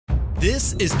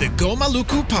This is the Go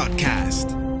Maluku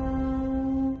podcast.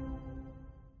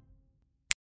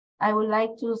 I would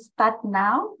like to start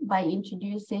now by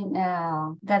introducing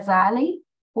Ghazali,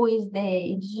 who is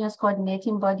the Indigenous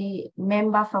Coordinating Body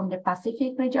member from the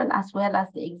Pacific region, as well as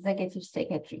the Executive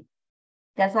Secretary.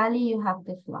 Ghazali, you have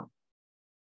the floor.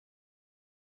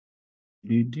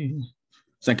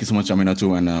 Thank you so much,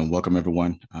 Aminatu, and welcome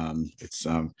everyone. And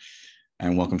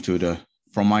welcome to the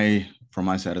from my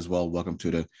side as well. Welcome to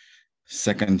the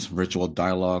second virtual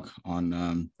dialogue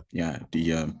on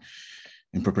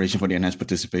in preparation for the enhanced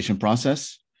participation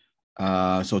process.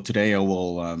 So today I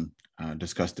will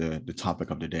discuss the topic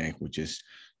of the day, which is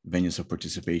venues of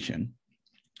participation.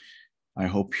 I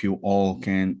hope you all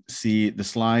can see the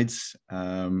slides.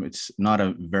 It's not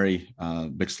a very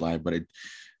big slide, but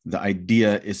the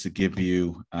idea is to give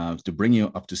you, to bring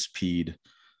you up to speed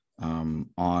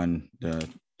on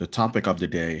the topic of the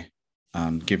day,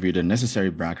 give you the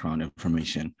necessary background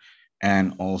information,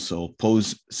 and also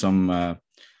pose some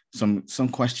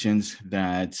questions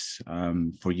that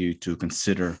for you to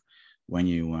consider when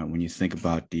you think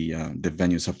about the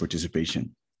venues of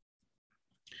participation.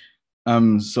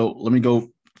 So let me go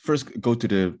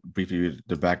to briefly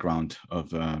the background of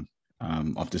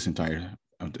this entire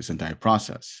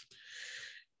process.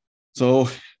 So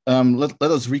let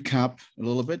us recap a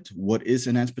little bit. What is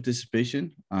enhanced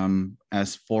participation?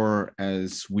 As far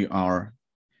as we are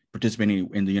participating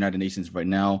in the United Nations right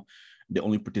now, the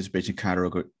only participation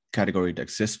category that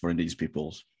exists for Indigenous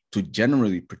peoples to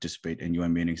generally participate in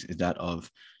UN meetings is that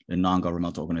of the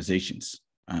non-governmental organizations,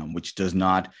 which does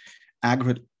not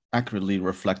accurately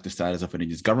reflect the status of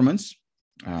Indigenous governments,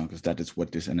 because that is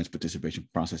what this enhanced participation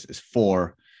process is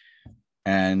for.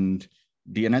 And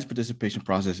the enhanced participation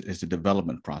process is the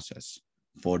development process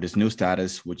for this new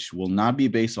status, which will not be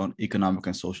based on Economic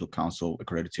and Social Council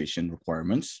accreditation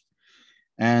requirements,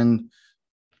 and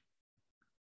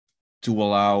to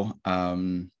allow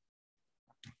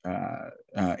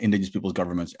Indigenous peoples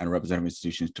governments and representative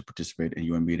institutions to participate in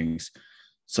UN meetings,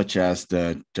 such as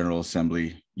the General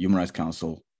Assembly, Human Rights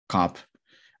Council, COP,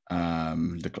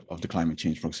 of the climate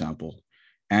change, for example,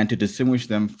 and to distinguish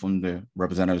them from the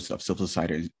representatives of civil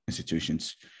society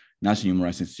institutions, national human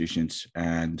rights institutions,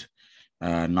 and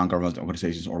non-governmental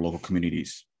organizations or local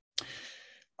communities.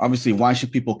 Obviously, why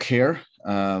should people care?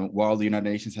 While the United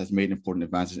Nations has made important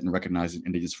advances in recognizing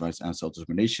Indigenous rights and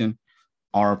self-determination,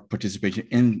 our participation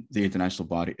in the international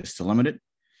body is still limited.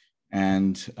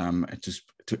 And just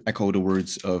to echo the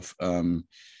words of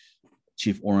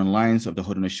Chief Oren Lyons of the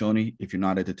Haudenosaunee, if you're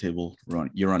not at the table,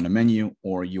 you're on the menu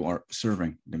or you are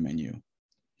serving the menu.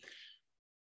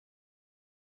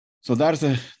 So that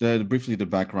is briefly the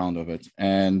background of it.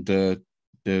 And the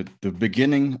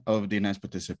beginning of the enhanced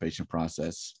participation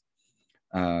process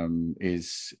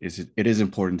it is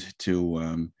important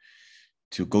to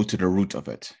go to the root of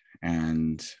it.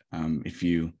 And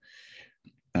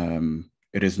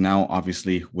it is now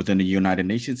obviously within the United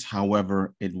Nations.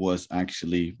 However, it was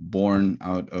actually born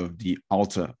out of the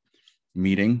ALTA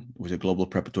meeting, which was a global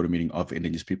preparatory meeting of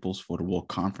Indigenous peoples for the World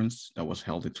Conference that was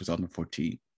held in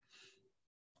 2014.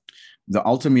 The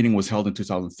ALTA meeting was held in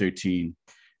 2013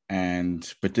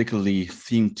 and particularly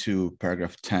themed to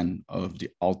paragraph 10 of the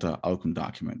ALTA outcome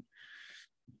document.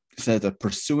 It says that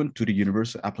pursuant to the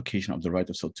universal application of the right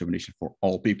of self-determination for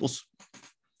all peoples,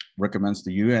 recommends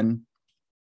the UN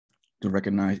to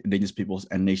recognize Indigenous peoples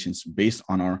and nations based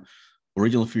on our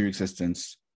original free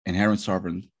existence, inherent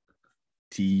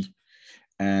sovereignty,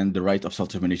 and the right of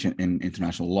self-determination in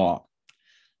international law.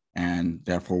 And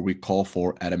therefore, we call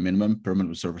for, at a minimum, permanent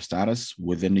observer status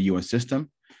within the UN system,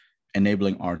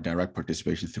 enabling our direct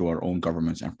participation through our own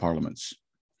governments and parliaments.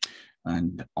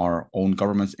 And our own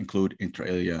governments include, inter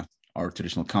alia, our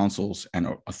traditional councils and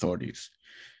our authorities.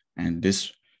 And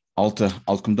this ALTA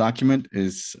outcome document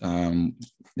is,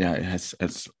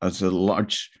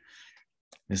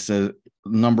 it's a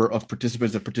number of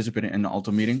participants that participated in the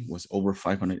ALTA meeting was over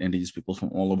 500 Indigenous people from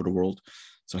all over the world.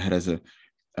 So it has a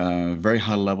very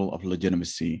high level of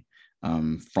legitimacy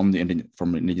from the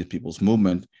Indigenous peoples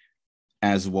movement,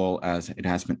 as well as it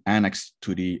has been annexed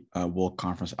to the World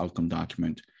Conference outcome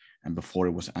document. And before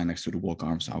it was annexed to the World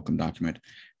Conference outcome document,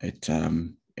 it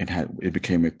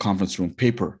became a conference room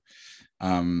paper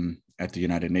at the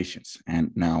United Nations.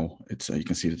 And now it's you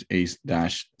can see that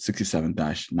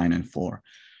A-67-994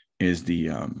 is the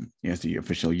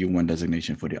official UN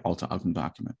designation for the ALTA outcome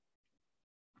document.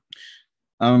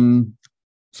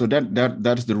 So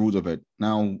that is the root of it.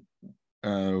 Now,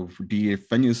 the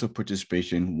venues of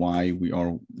participation,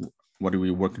 what are we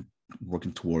working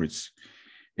towards,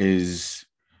 is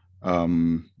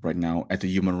right now at the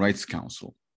Human Rights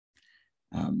Council.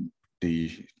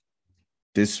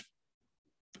 this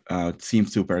theme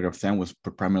 2, paragraph 10 was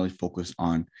primarily focused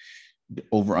on the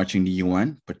overarching the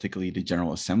UN, particularly the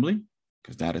General Assembly,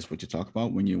 because that is what you talk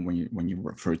about when you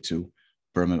refer to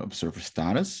permanent observer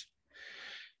status.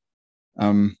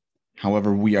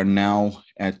 However, we are now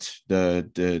at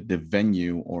the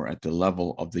venue or at the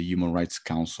level of the Human Rights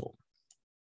Council.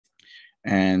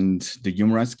 And the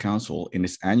Human Rights Council, in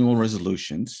its annual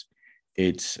resolutions,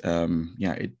 for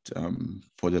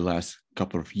the last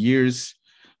couple of years,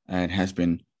 it has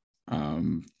been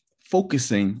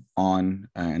focusing on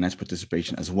NS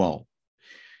participation as well.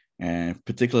 And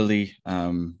particularly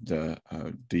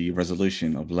the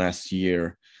resolution of last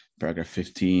year, paragraph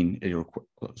 15,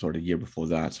 the year before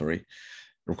that,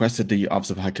 requested the Office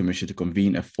of High Commissioner to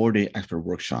convene a 4-day expert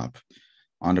workshop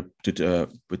with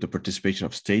the participation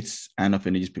of states and of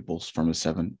indigenous peoples from the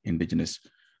 7 indigenous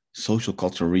social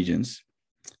cultural regions,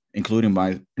 including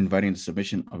by inviting the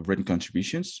submission of written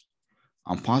contributions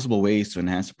on possible ways to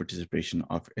enhance the participation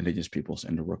of indigenous peoples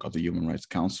in the work of the Human Rights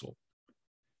Council,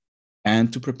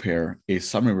 and to prepare a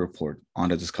summary report on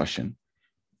the discussion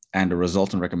and the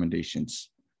resultant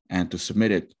recommendations, and to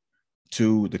submit it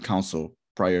to the Council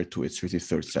prior to its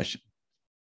 53rd session.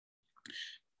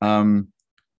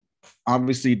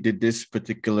 Obviously, this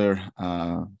particular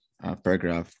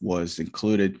paragraph was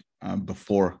included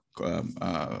before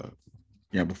the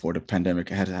pandemic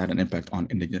had an impact on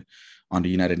the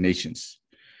United Nations.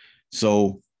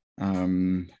 So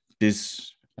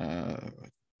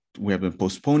we have been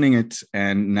postponing it,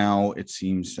 and now it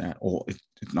seems that,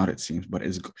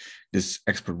 this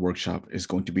expert workshop is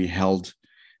going to be held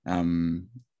in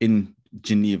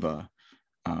Geneva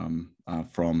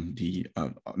from the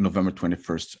November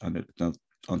 21st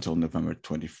until November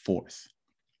 24th.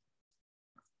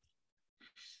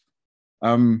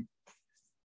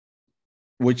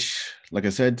 Which, like I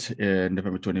said,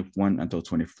 November 21 until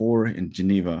 24 in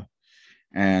Geneva.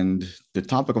 And the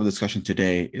topic of discussion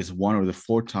today is one of the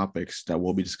 4 topics that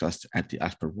will be discussed at the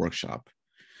expert workshop.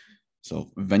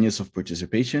 So venues of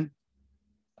participation,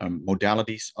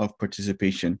 modalities of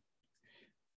participation,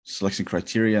 selection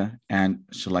criteria, and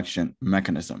selection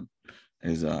mechanism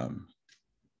is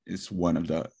one of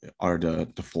the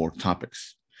 4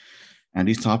 topics. And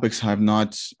these topics have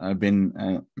not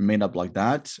been made up like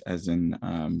that, as in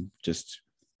just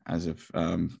as if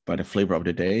by the flavor of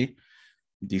the day.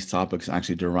 These topics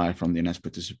actually derive from the NS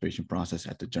participation process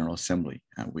at the General Assembly,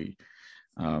 and we,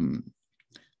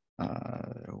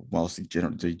 whilst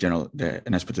the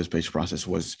NS participation process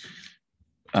was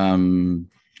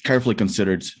carefully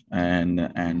considered,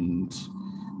 and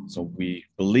so we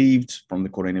believed from the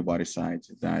coordinating body side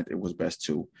that it was best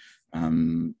to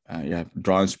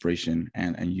draw inspiration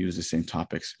and use the same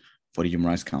topics for the Human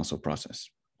Rights Council process.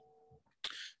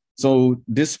 So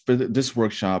this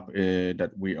workshop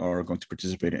that we are going to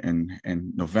participate in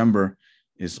November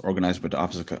is organized by the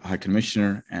Office of High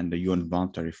Commissioner and the UN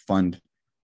Voluntary Fund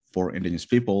for Indigenous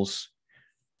Peoples,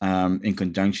 in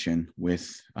conjunction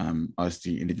with us,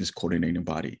 the Indigenous Coordinating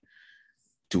Body,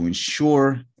 to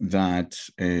ensure that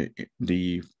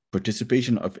the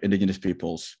participation of Indigenous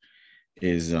peoples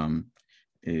is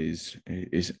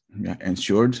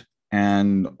ensured,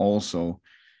 and also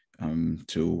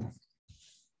to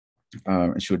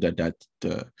ensure that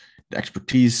the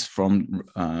expertise from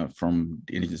the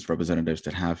Indigenous representatives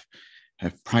that have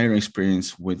prior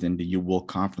experience within the World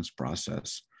Conference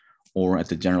process or at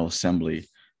the General Assembly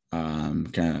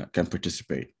can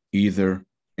participate either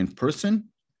in person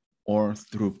or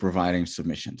through providing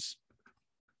submissions.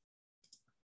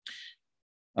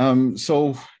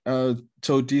 So the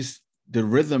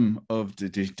rhythm of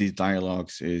these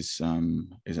dialogues is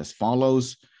as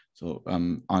follows. So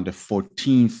on the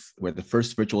 14th, we had the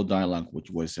first virtual dialogue,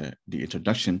 which was the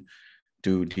introduction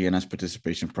to the NS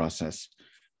participation process.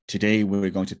 Today, we're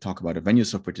going to talk about the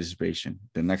venues of participation.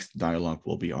 The next dialogue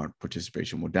will be on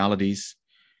participation modalities.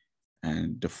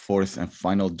 And the 4th and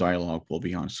final dialogue will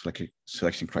be on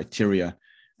selection criteria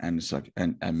and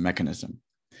mechanism.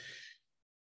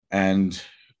 And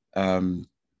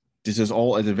this is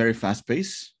all at a very fast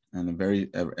pace and a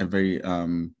very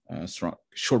strong,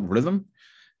 short rhythm.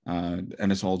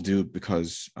 And it's all due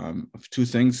because of 2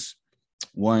 things.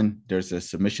 One, there's a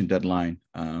submission deadline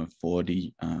for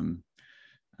the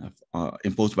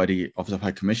imposed by the Office of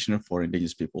High Commissioner for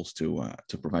Indigenous Peoples to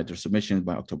provide their submissions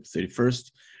by October 31st,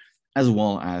 as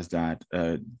well as that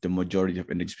the majority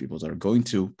of Indigenous peoples that are going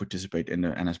to participate in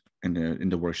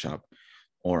the workshop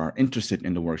or are interested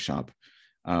in the workshop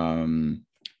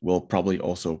will probably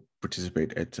also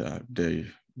participate at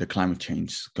the Climate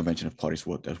Change Convention of Parties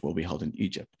that will be held in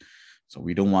Egypt. So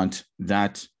we don't want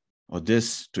that or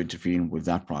this to intervene with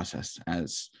that process,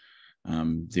 as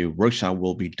the workshop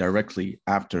will be directly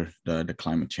after the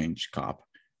climate change COP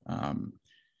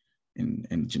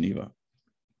in Geneva.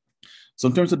 So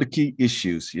in terms of the key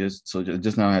issues, yes, so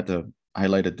just now I had to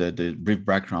highlight the brief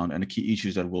background and the key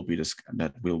issues that we'll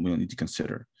need to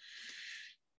consider.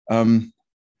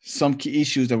 Some key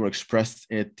issues that were expressed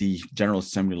at the General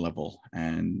Assembly level,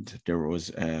 and there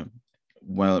was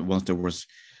once there was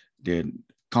the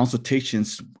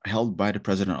consultations held by the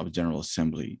President of the General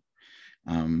Assembly,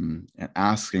 and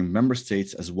asking member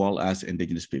states as well as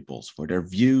Indigenous peoples for their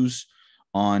views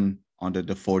on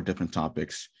the 4 different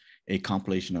topics. A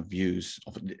compilation of views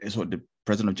is what the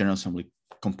President of the General Assembly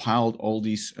compiled all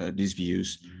these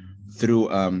views through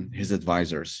his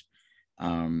advisors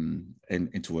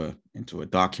into a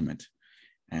document.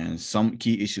 And some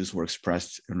key issues were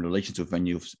expressed in relation to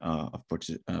venues of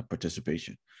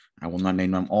participation. I will not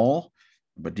name them all,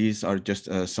 but these are just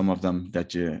some of them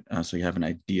that so you have an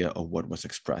idea of what was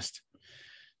expressed.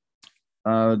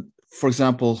 For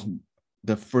example,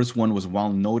 the first one was,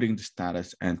 while noting the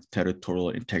status and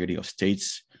territorial integrity of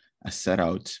states as set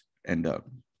out in the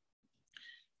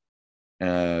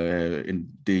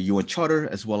UN Charter,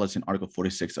 as well as in Article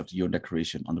 46 of the UN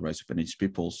Declaration on the Rights of Indigenous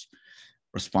Peoples,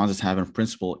 responses have in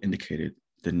principle indicated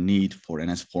the need for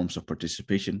enhanced forms of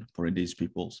participation for Indigenous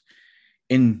peoples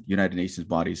in United Nations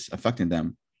bodies affecting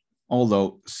them,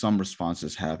 although some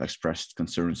responses have expressed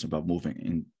concerns about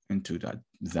moving into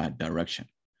that direction.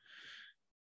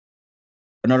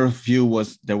 Another view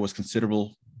was there was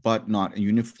considerable but not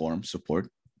uniform support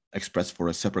expressed for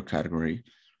a separate category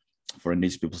for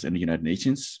Indigenous peoples in the United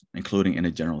Nations, including in the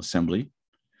General Assembly,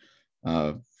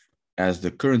 as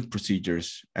the current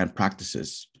procedures and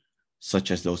practices, such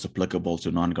as those applicable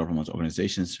to non-governmental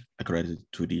organizations accredited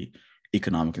to the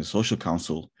Economic and Social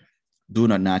Council, do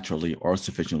not naturally or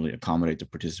sufficiently accommodate the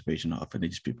participation of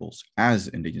Indigenous peoples as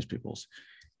Indigenous peoples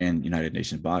in United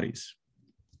Nations bodies.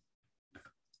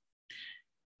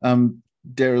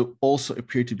 There also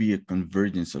appeared to be a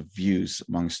convergence of views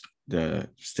amongst the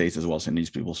states as well as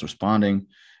Indigenous peoples responding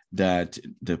that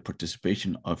the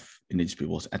participation of Indigenous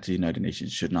peoples at the United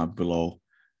Nations should not fall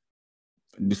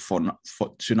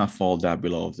that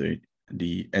below the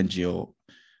NGO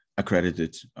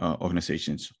accredited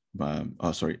organizations,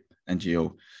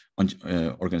 NGO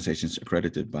organizations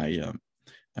accredited by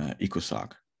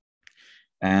ECOSOC,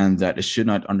 and that it should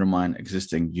not undermine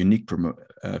existing unique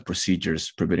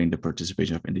procedures permitting the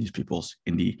participation of Indigenous peoples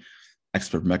in the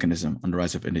expert mechanism on the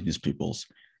rights of Indigenous peoples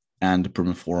and the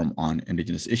permanent forum on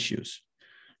Indigenous issues,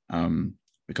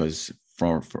 because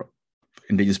for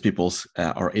Indigenous peoples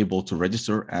are able to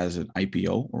register as an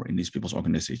IPO or Indigenous peoples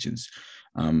organizations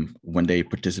when they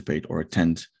participate or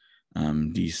attend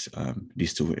these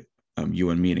 2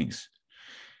 UN meetings.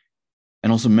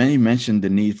 And also many mentioned the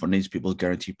need for Indigenous peoples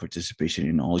guaranteed participation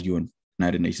in all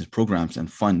United Nations programs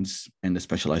and funds and the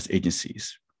specialized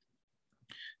agencies,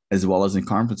 as well as in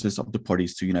conferences of the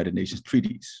parties to United Nations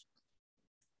treaties.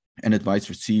 And advice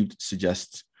received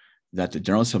suggests that the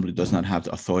General Assembly does not have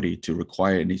the authority to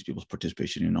require Indigenous peoples'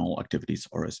 participation in all activities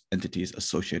or as entities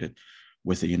associated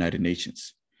with the United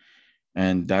Nations.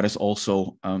 And that is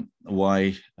also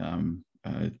why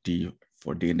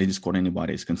for the Indigenous Coordinating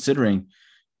Body is considering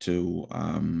to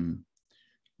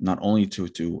not only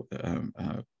to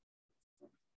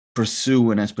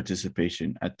pursue enhanced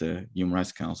participation at the Human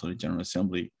Rights Council, the General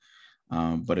Assembly,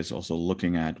 but it's also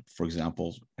looking at, for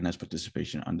example, enhanced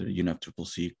participation under the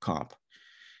UNFCCC COP,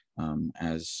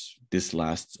 as this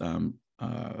last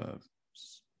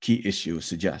key issue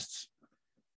suggests.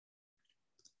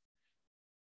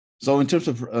 So in terms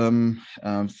of to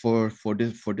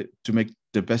make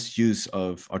the best use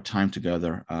of our time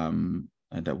together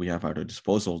that we have at our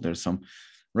disposal, there's some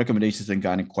recommendations and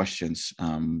guiding questions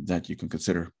that you can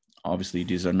consider. Obviously,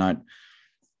 these are not,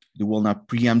 they will not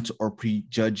preempt or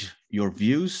prejudge your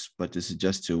views, but this is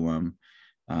just to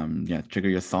trigger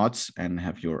your thoughts and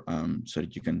have your so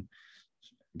that you can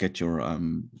get your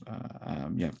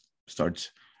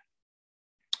start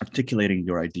articulating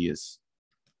your ideas.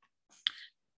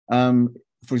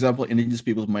 For example, Indigenous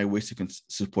people might wish to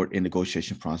support a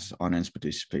negotiation process on enhanced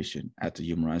participation at the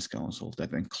Human Rights Council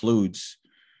that includes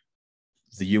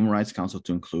the Human Rights Council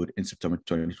to include in September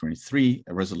 2023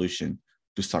 a resolution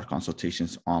to start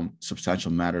consultations on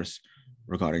substantial matters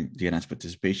regarding the enhanced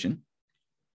participation.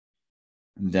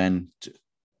 And then to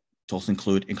also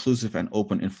include inclusive and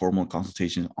open informal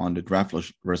consultations on the draft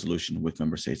resolution with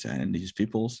member states and Indigenous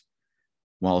peoples,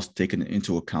 whilst taking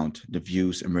into account the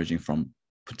views emerging from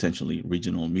potentially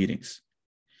regional meetings.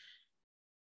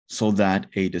 so that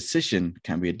a decision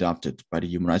can be adopted by the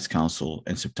Human Rights Council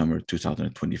in September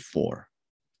 2024.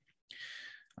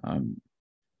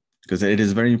 Because it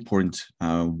is very important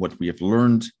what we have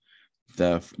learned,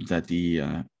 that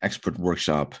the expert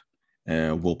workshop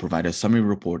will provide a summary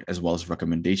report as well as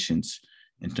recommendations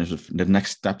in terms of the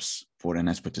next steps for the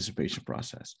next participation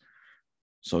process.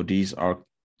 So these are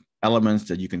elements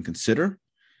that you can consider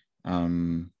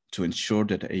to ensure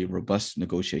that a robust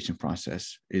negotiation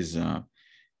process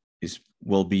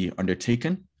will be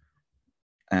undertaken,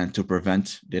 and to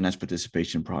prevent the next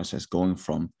participation process going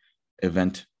from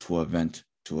event to event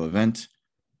to event,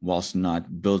 whilst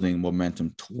not building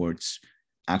momentum towards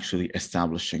actually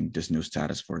establishing this new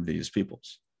status for Indigenous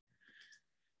peoples.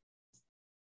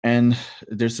 And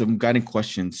there's some guiding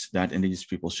questions that Indigenous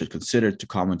people should consider to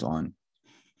comment on.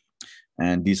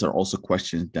 And these are also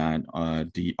questions that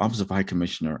the Office of High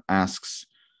Commissioner asks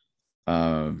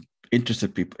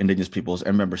interested people, Indigenous peoples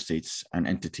and member states and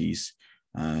entities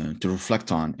to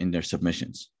reflect on in their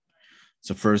submissions.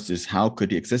 So first is, how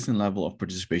could the existing level of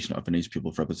participation of Indigenous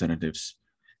peoples representatives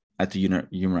at the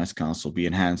Human Rights Council be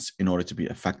enhanced in order to be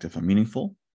effective and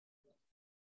meaningful?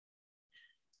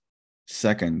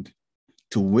 Second,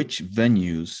 to which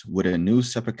venues would a new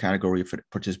separate category for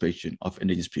participation of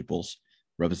Indigenous peoples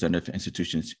representative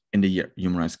institutions in the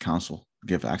Human Rights Council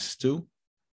give access to?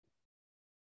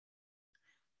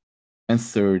 And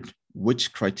third,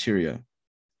 which criteria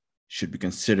should be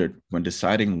considered when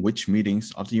deciding which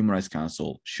meetings of the Human Rights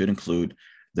Council should include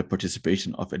the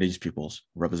participation of Indigenous peoples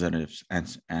representatives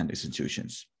and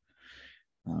institutions?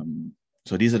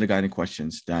 So these are the guiding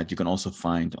questions that you can also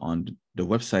find on the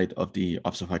website of the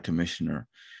Office of High Commissioner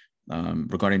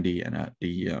regarding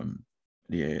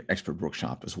the expert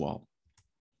workshop as well.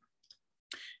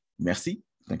 Merci.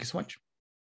 Thank you so much.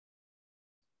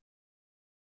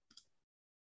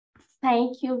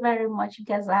 Thank you very much,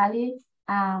 Ghazali.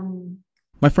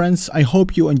 My friends, I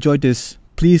hope you enjoyed this.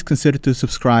 Please consider to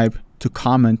subscribe, to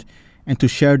comment, and to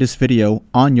share this video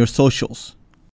on your socials.